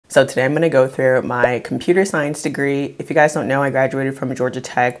So today I'm going to go through my computer science degree. If you guys don't know, I graduated from Georgia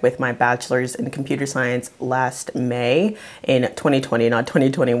Tech with my bachelor's in computer science last May in 2020, not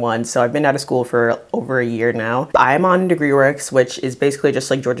 2021. So I've been out of school for over a year now. I'm on DegreeWorks, which is basically just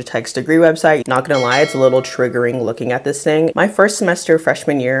like Georgia Tech's degree website. Not gonna lie, it's a little triggering looking at this thing. My first semester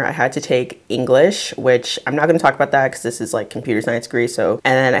freshman year, I had to take English, which I'm not gonna talk about that because this is like computer science degree. And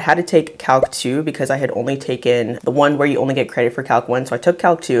then I had to take Calc 2 because I had only taken the one where you only get credit for Calc 1. So I took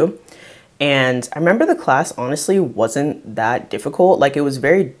Calc 2. And I remember the class honestly wasn't that difficult. Like, it was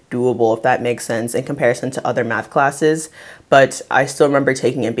very doable, if that makes sense, in comparison to other math classes. But I still remember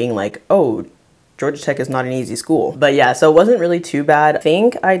taking it being like, oh, Georgia Tech is not an easy school. But yeah, so it wasn't really too bad. I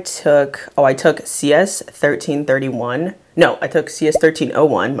think I took CS 1331. No, I took CS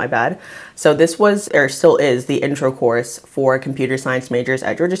 1301, my bad. So this was, or still is, the intro course for computer science majors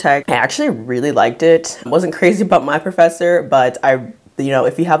at Georgia Tech. I actually really liked it. I wasn't crazy about my professor, but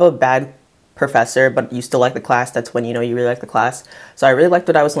if you have a bad professor but you still like the class, that's when you really like the class. So I really liked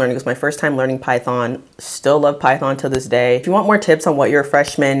what I was learning. It was my first time learning Python. Still love Python to this day. If you want more tips on what your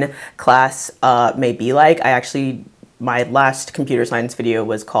freshman class may be like, my last computer science video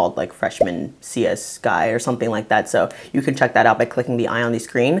was called like freshman CS guy or something like that. So you can check that out by clicking the eye on the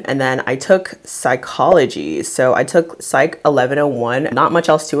screen. And then I took psychology. So I took Psych 1101. Not much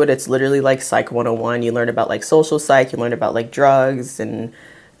else to it. It's literally like Psych 101. You learn about like social psych, you learn about like drugs and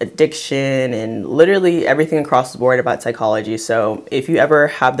addiction and literally everything across the board about psychology. So if you ever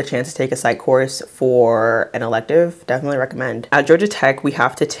have the chance to take a psych course for an elective, definitely recommend. At Georgia Tech, we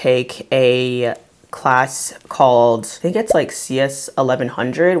have to take a class called, I think it's like CS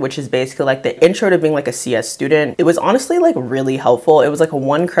 1100, which is basically like the intro to being like a CS student. It was honestly like really helpful. It was like a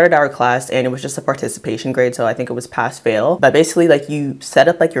 1 credit hour class and it was just a participation grade, so I think it was pass fail. But basically, like, you set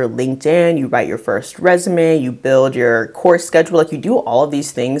up like your LinkedIn, you write your first resume, you build your course schedule, like you do all of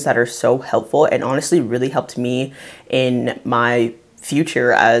these things that are so helpful and honestly really helped me in my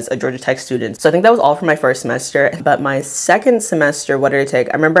future as a Georgia Tech student. So I think that was all for my first semester. But my second semester, what did I take?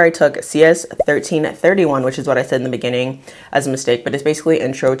 I remember I took CS 1331, which is what I said in the beginning as a mistake, but it's basically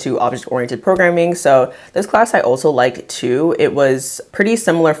intro to object-oriented programming. So this class I also liked too. It was pretty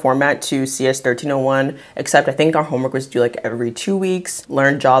similar format to CS 1301, except I think our homework was due like every 2 weeks.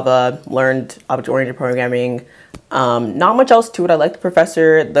 Learned Java, learned object-oriented programming. Not much else to it. I liked the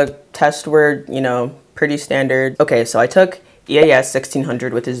professor. The tests were, pretty standard. Okay, so I took EAS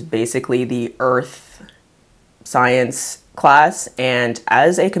 1600, which is basically the earth science class. And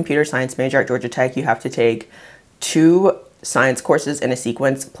as a computer science major at Georgia Tech, you have to take 2 science courses in a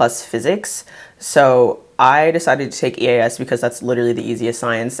sequence plus physics. So I decided to take EAS because that's literally the easiest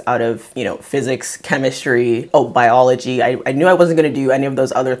science out of, physics, chemistry, biology. I knew I wasn't going to do any of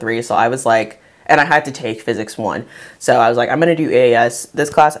those other 3. So I was like, and I had to take physics 1. So I was like, I'm gonna do EAS. This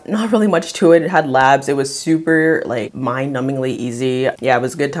class, not really much to it. It had labs. It was super like mind-numbingly easy. Yeah, it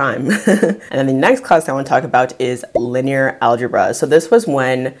was a good time. And then the next class I want to talk about is linear algebra. So this was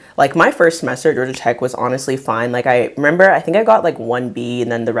when, like, my first semester at Georgia Tech was honestly fine. Like, I remember, I think I got like 1B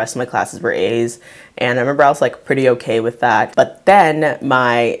and then the rest of my classes were A's. And I remember I was like pretty okay with that. But then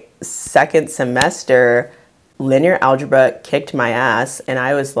my second semester, linear algebra kicked my ass and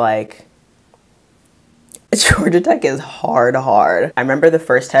I was like, Georgia Tech is hard. I remember the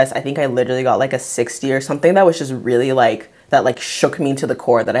first test, I think I literally got like a 60 or something that was just really like, that like shook me to the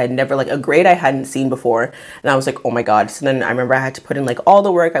core, that I had never, like, a grade I hadn't seen before. And I was like, oh my God. So then I remember I had to put in like all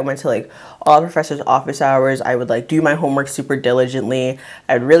the work. I went to like all the professors' office hours. I would like do my homework super diligently.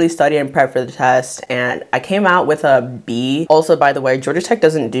 I'd really study and prep for the test. And I came out with a B. Also, by the way, Georgia Tech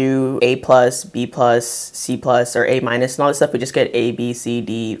doesn't do A+, B+, C+, or A- and all this stuff. We just get A, B, C,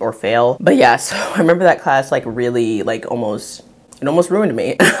 D, or fail. But yeah, so I remember that class like really like it almost ruined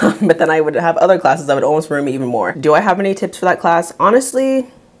me. But then I would have other classes that would almost ruin me even more. Do I have any tips for that class? Honestly,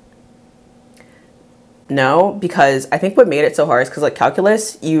 no, because I think what made it so hard is because like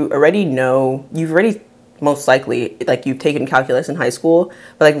calculus, you've already most likely, like, you've taken calculus in high school,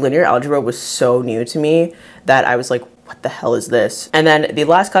 but like linear algebra was so new to me that I was like, what the hell is this? And then the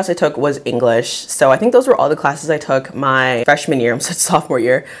last class I took was English. So I think those were all the classes I took my freshman year. I'm such sophomore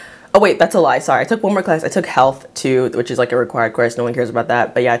year. Oh wait, that's a lie, sorry. I took one more class. I took health too, which is like a required course. No one cares about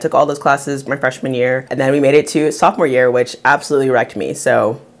that. But yeah, I took all those classes my freshman year. And then we made it to sophomore year, which absolutely wrecked me.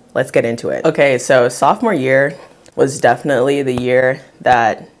 So let's get into it. Okay, so sophomore year was definitely the year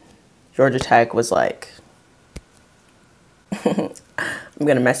that Georgia Tech was like, I'm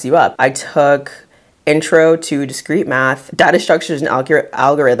gonna mess you up. I took Intro to Discrete Math, Data Structures and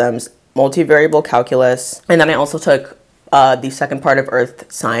Algorithms, Multivariable Calculus, and then I also took the second part of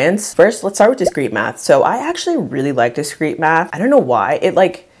Earth Science. First, let's start with discrete math. So I actually really like discrete math. I don't know why.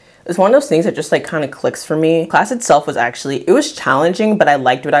 It's one of those things that just like kind of clicks for me. Class itself was actually, it was challenging, but I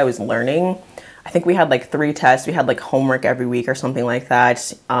liked what I was learning. I think we had like 3 tests. We had like homework every week or something like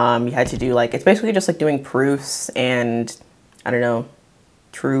that. You had to do like, it's basically just like doing proofs and I don't know,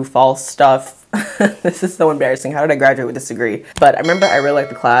 true, false stuff. This is so embarrassing. How did I graduate with this degree? But I remember I really liked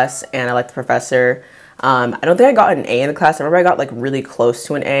the class and I liked the professor. I don't think I got an A in the class. I remember I got like really close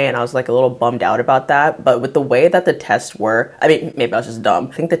to an A and I was like a little bummed out about that. But with the way that the tests were, I mean, maybe I was just dumb.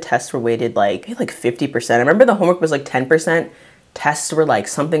 I think the tests were weighted like 50%. I remember the homework was like 10%. Tests were like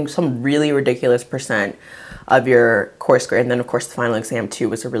some really ridiculous percent of your course grade. And then of course the final exam too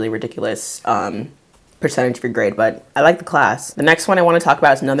was a really ridiculous percentage of your grade, but I like the class. The next one I want to talk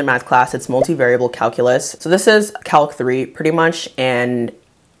about is another math class. It's multivariable calculus. So this is Calc 3 pretty much, and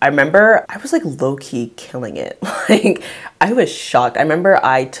I remember I was like low-key killing it. Like I was shocked. I remember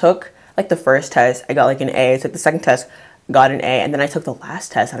I took like the first test, I got like an A. I took the second test, got an A, and then I took the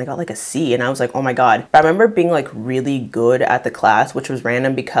last test and I got like a C, and I was like, oh my God. But I remember being like really good at the class, which was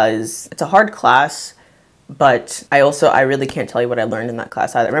random because it's a hard class. But I really can't tell you what I learned in that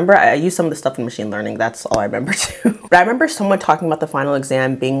class either. I remember I used some of the stuff in machine learning. That's all I remember too. But I remember someone talking about the final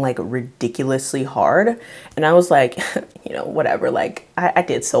exam being like ridiculously hard. And I was like, you know, whatever. Like I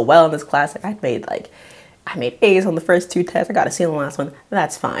did so well in this class. Like I made A's on the first 2 tests. I got a C on the last one.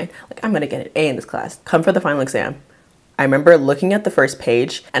 That's fine. Like I'm gonna get an A in this class. Come for the final exam. I remember looking at the first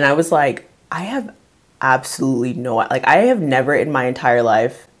page and I was like, I have absolutely I have never in my entire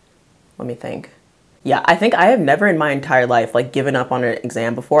life, let me think. Yeah, I think I have never in my entire life like given up on an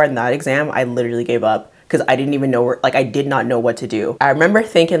exam before, and that exam I literally gave up because I didn't even know I did not know what to do. I remember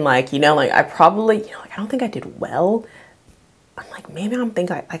thinking like, you know, like I probably, you know, like I don't think I did well. I'm like, maybe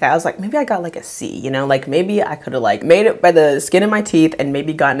I was like, maybe I got like a C, you know, like maybe I could have like made it by the skin of my teeth and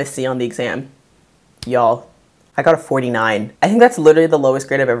maybe gotten a C on the exam. Y'all, I got a 49. I think that's literally the lowest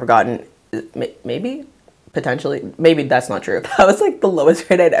grade I've ever gotten. Maybe? Potentially. Maybe that's not true. That was like the lowest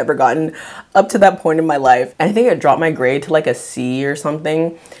grade I'd ever gotten up to that point in my life. And I think I dropped my grade to like a C or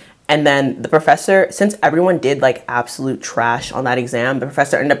something. And then the professor, since everyone did like absolute trash on that exam, the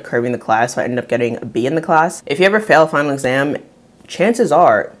professor ended up curving the class, so I ended up getting a B in the class. If you ever fail a final exam, chances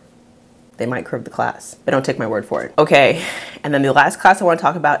are they might curve the class, but don't take my word for it. Okay, and then the last class I want to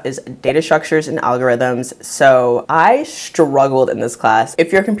talk about is data structures and algorithms. So I struggled in this class.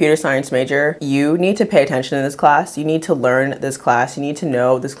 If you're a computer science major, you need to pay attention to this class. You need to learn this class. You need to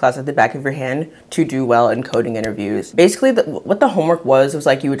know this class at the back of your hand to do well in coding interviews. Basically, what the homework was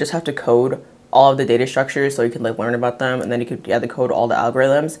like you would just have to code all of the data structures so you could like learn about them, and then you could code all the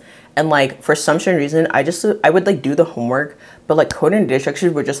algorithms. And like for some strange reason, I would like do the homework, but like coding data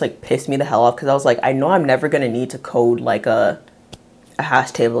structures would just like piss me the hell off because I was like, I know I'm never gonna need to code like a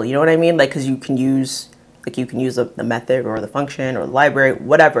hash table, you know what I mean? Like because you can use the method or the function or the library,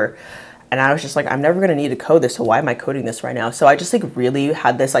 whatever. And I was just like, I'm never gonna need to code this, so why am I coding this right now? So I just like really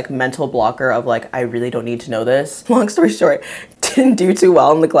had this like mental blocker of like, I really don't need to know this. Long story short, didn't do too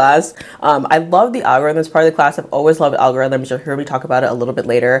well in the class. I love the algorithms part of the class. I've always loved algorithms. You'll hear me talk about it a little bit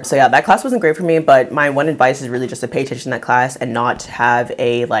later. So yeah, that class wasn't great for me, but my one advice is really just to pay attention to that class and not have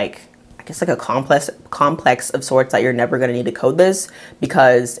a like, I guess like a complex of sorts that you're never gonna need to code this,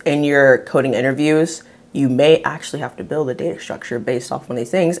 because in your coding interviews, you may actually have to build a data structure based off one of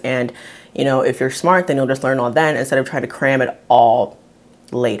these things. And, you know, if you're smart, then you'll just learn all then instead of trying to cram it all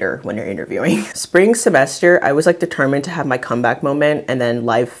later when you're interviewing. Spring semester, I was like determined to have my comeback moment, and then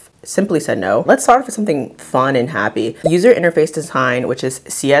life simply said no. Let's start off with something fun and happy. User interface design, which is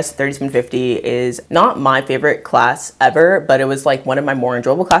CS 3750, is not my favorite class ever, but it was like one of my more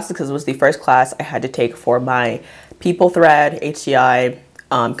enjoyable classes because it was the first class I had to take for my people thread, HCI,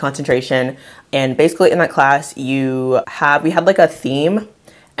 concentration. And basically in that class, we had like a theme,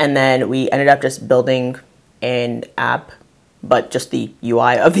 and then we ended up just building an app, but just the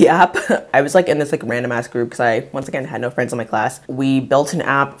UI of the app. I was like in this like random ass group because I, once again, had no friends in my class. We built an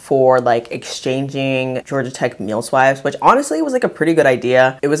app for like exchanging Georgia Tech meal swipes, which honestly was like a pretty good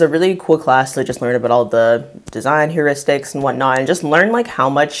idea. It was a really cool class to just learn about all the design heuristics and whatnot, and just learn like how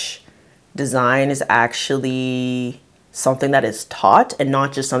much design is actually something that is taught and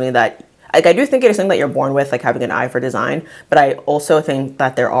not just something that, like, I do think it is something that you're born with, like having an eye for design, but I also think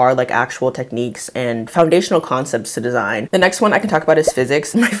that there are like actual techniques and foundational concepts to design. The next one I can talk about is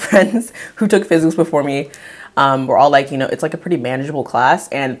physics. My friends who took physics before me were all like, you know, it's like a pretty manageable class,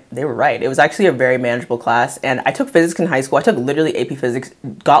 and they were right. It was actually a very manageable class, and I took physics in high school. I took literally AP physics,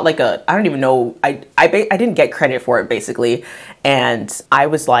 got like I don't even know, I didn't get credit for it basically, and I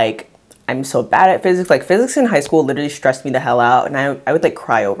was like, I'm so bad at physics. Like physics in high school literally stressed me the hell out, and I would like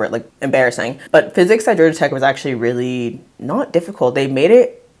cry over it, like embarrassing. But physics at Georgia Tech was actually really not difficult. They made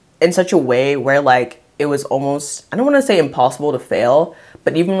it in such a way where like it was almost, I don't want to say impossible to fail,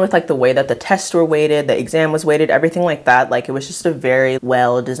 but even with like the way that the tests were weighted, the exam was weighted, everything like that, like it was just a very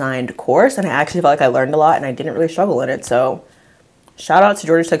well designed course, and I actually felt like I learned a lot and I didn't really struggle in it. So shout out to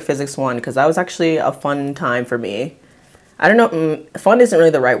Georgia Tech Physics 1, because that was actually a fun time for me. I don't know, fun isn't really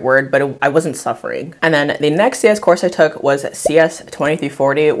the right word, but I wasn't suffering. And then the next CS course I took was CS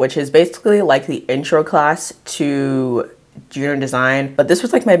 2340, which is basically like the intro class to junior design. But this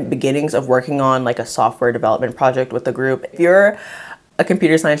was like my beginnings of working on like a software development project with the group. If you're a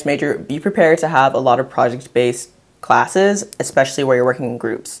computer science major, be prepared to have a lot of project-based classes, especially where you're working in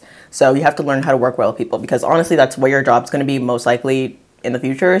groups. So you have to learn how to work well with people, because honestly, that's where your job's gonna be most likely in the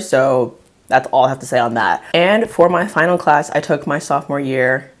future. So that's all I have to say on that. And for my final class I took my sophomore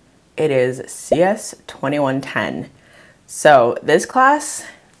year, it is CS 2110. So this class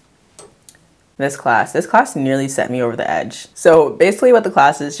nearly set me over the edge. So basically what the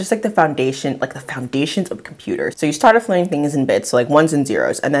class is, just like the foundations of computers. So you start off learning things in bits, so like ones and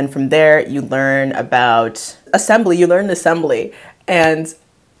zeros. And then from there you learn about assembly, you learn assembly. And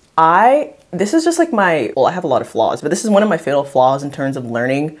this is just like well, I have a lot of flaws, but this is one of my fatal flaws in terms of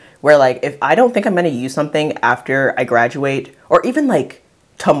learning, where like if I don't think I'm going to use something after I graduate, or even like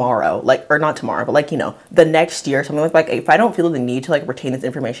tomorrow, or not tomorrow, but like, you know, the next year, something like if I don't feel the need to like retain this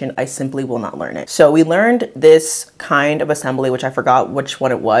information, I simply will not learn it. So we learned this kind of assembly, which I forgot which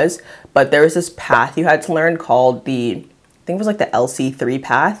one it was, but there was this path you had to learn called I think it was like the LC3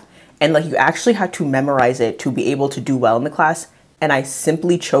 path. And like you actually had to memorize it to be able to do well in the class. And I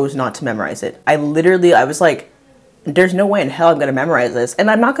simply chose not to memorize it. I was like, there's no way in hell I'm gonna memorize this. And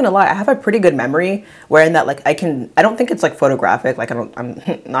I'm not gonna lie, I have a pretty good memory, wherein that like I don't think it's like photographic, like I'm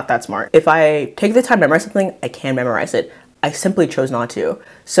not that smart. If I take the time to memorize something, I can memorize it. I simply chose not to.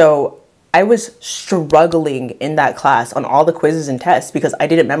 So I was struggling in that class on all the quizzes and tests because I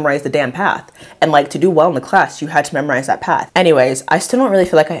didn't memorize the damn path. And like to do well in the class, you had to memorize that path. Anyways, I still don't really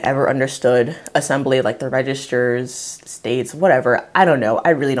feel like I ever understood assembly, like the registers, states, whatever. I don't know. I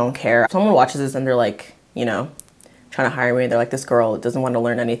really don't care. If someone watches this and they're like, you know, trying to hire me, they're like, this girl doesn't want to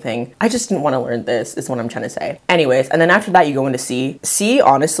learn anything. I just didn't want to learn this, is what I'm trying to say. Anyways, and then after that you go into C. C,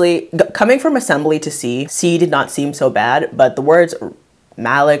 honestly, coming from assembly to C did not seem so bad, but the words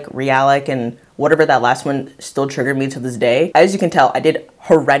Malik, Realic, and whatever that last one still triggered me to this day. As you can tell, I did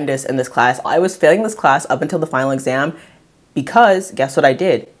horrendous in this class. I was failing this class up until the final exam because guess what I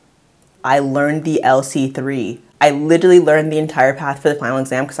did? I learned the LC3. I literally learned the entire path for the final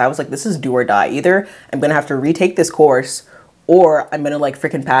exam because I was like, this is do or die. Either I'm gonna have to retake this course or I'm gonna like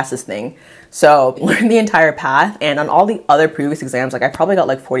freaking pass this thing. So learn the entire path, and on all the other previous exams, like I probably got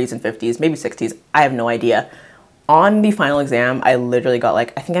like 40s and 50s, maybe 60s, I have no idea. On the final exam, I literally got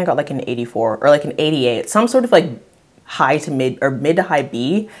like, I think I got like an 84 or like an 88, some sort of like high to mid or mid to high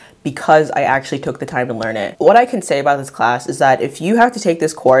B, because I actually took the time to learn it. What I can say about this class is that if you have to take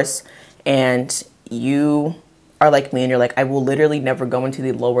this course and you are like me and you're like, I will literally never go into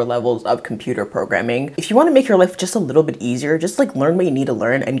the lower levels of computer programming. If you want to make your life just a little bit easier, just like learn what you need to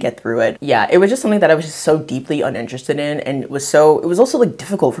learn and get through it. Yeah, it was just something that I was just so deeply uninterested in, and it was also like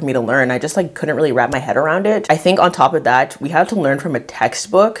difficult for me to learn. I just like couldn't really wrap my head around it. I think on top of that, we had to learn from a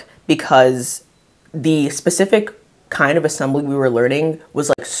textbook because the specific kind of assembly we were learning was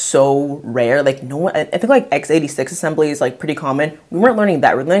like so rare. Like no one, I think like x86 assembly is like pretty common. We weren't learning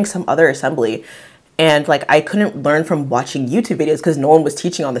that, we were learning some other assembly. And like I couldn't learn from watching YouTube videos because no one was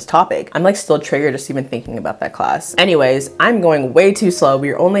teaching on this topic. I'm like still triggered just even thinking about that class. Anyways, I'm going way too slow.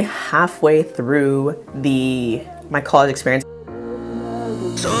 We're only halfway through my college experience.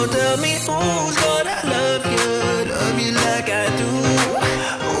 So tell me who's gonna love you like I do?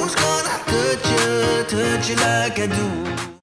 Who's gonna touch you like I do?